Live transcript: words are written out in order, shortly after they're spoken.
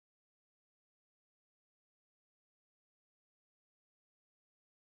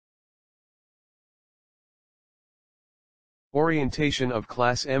Orientation of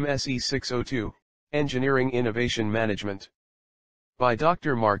Class MSE 602, Engineering Innovation Management. By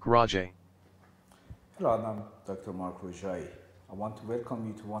Dr. Mark Rajay. Hello, I'm Dr. Mark Rajay. I want to welcome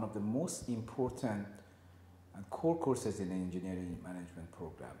you to one of the most important and core courses in the Engineering Management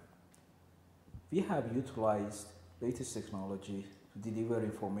program. We have utilized latest technology to deliver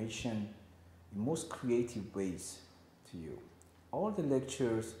information in most creative ways to you. All the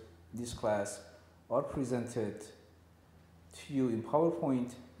lectures in this class are presented to you in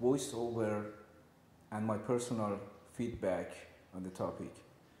PowerPoint, voiceover, and my personal feedback on the topic.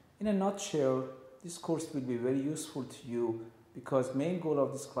 In a nutshell, this course will be very useful to you because main goal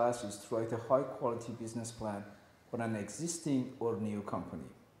of this class is to write a high quality business plan for an existing or new company.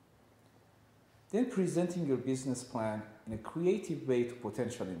 Then presenting your business plan in a creative way to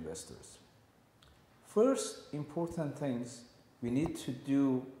potential investors. First important things we need to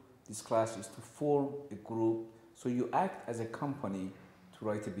do this class is to form a group so you act as a company to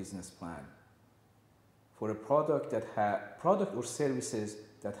write a business plan for a product or services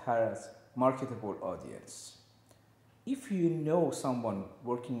that has marketable audience. If you know someone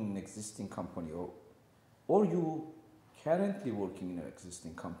working in an existing company or you currently working in an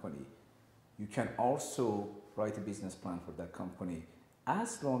existing company, you can also write a business plan for that company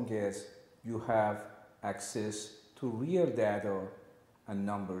as long as you have access to real data and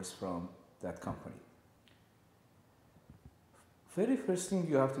numbers from that company. Very first thing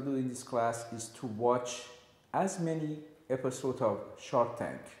you have to do in this class is to watch as many episodes of Shark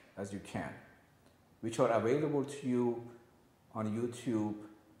Tank as you can, which are available to you on YouTube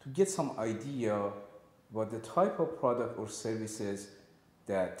to get some idea about the type of product or services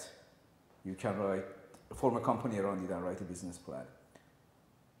that you can form a company around it and write a business plan.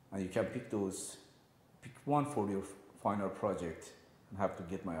 And you can pick one for your final project and have to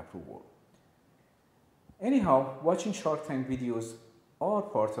get my approval. Anyhow, watching Shark Tank videos are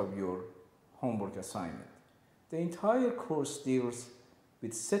part of your homework assignment. The entire course deals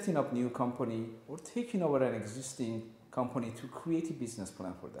with setting up new company or taking over an existing company to create a business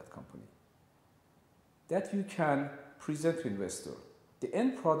plan for that company that you can present to investor. The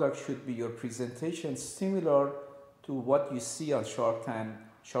end product should be your presentation similar to what you see on Shark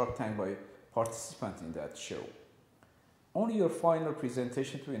Tank by participants in that show. Only your final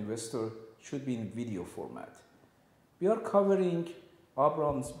presentation to investor should be in video format. We are covering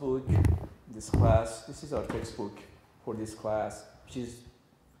Abraham's book in this class. This is our textbook for this class, which is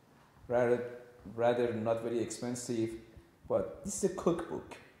rather not very expensive, but this is a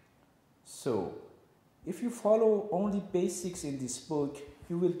cookbook. So if you follow only basics in this book,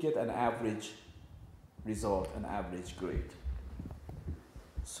 you will get an average result, an average grade.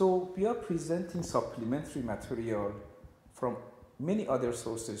 So we are presenting supplementary material from many other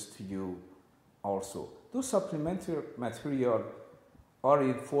sources to you also. Those supplementary material are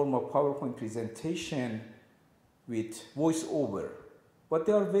in form of PowerPoint presentation with voiceover, but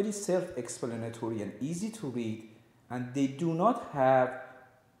they are very self-explanatory and easy to read, and they do not have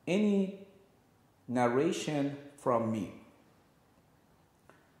any narration from me.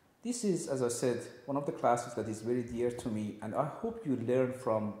 This is, as I said, one of the classes that is very dear to me, and I hope you learn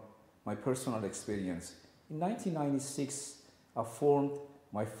from my personal experience. In 1996, I formed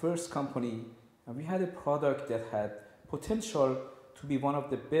my first company, and we had a product that had potential to be one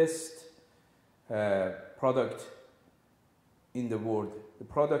of the best product in the world. The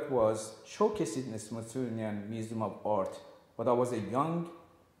product was showcased in the Smithsonian Museum of Art, but I was a young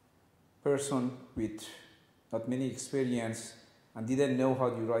person with not many experience and didn't know how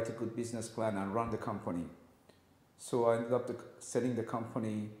to write a good business plan and run the company. So I ended up selling the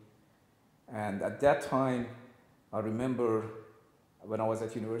company, and at that time, I remember when I was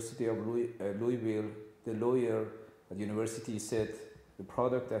at University of Louisville, the lawyer at university said, the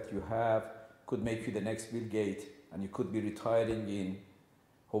product that you have could make you the next Bill Gates and you could be retiring in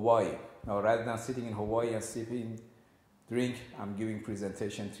Hawaii. Now, rather than sitting in Hawaii and sipping drink, I'm giving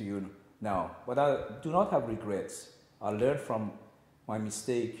presentation to you now. But I do not have regrets. I learned from my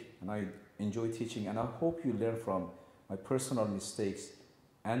mistake and I enjoy teaching, and I hope you learn from my personal mistakes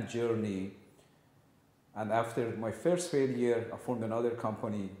and journey. And after my first failure, I formed another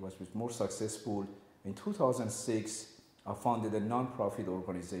company, was more successful. In 2006, I founded a non-profit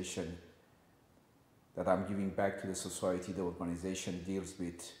organization that I'm giving back to the society. The organization deals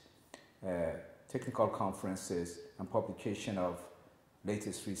with technical conferences and publication of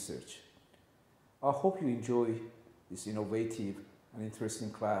latest research. I hope you enjoy this innovative and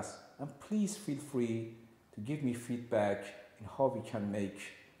interesting class, and please feel free to give me feedback in how we can make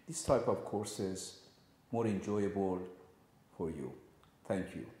this type of courses more enjoyable for you.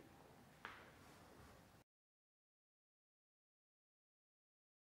 Thank you.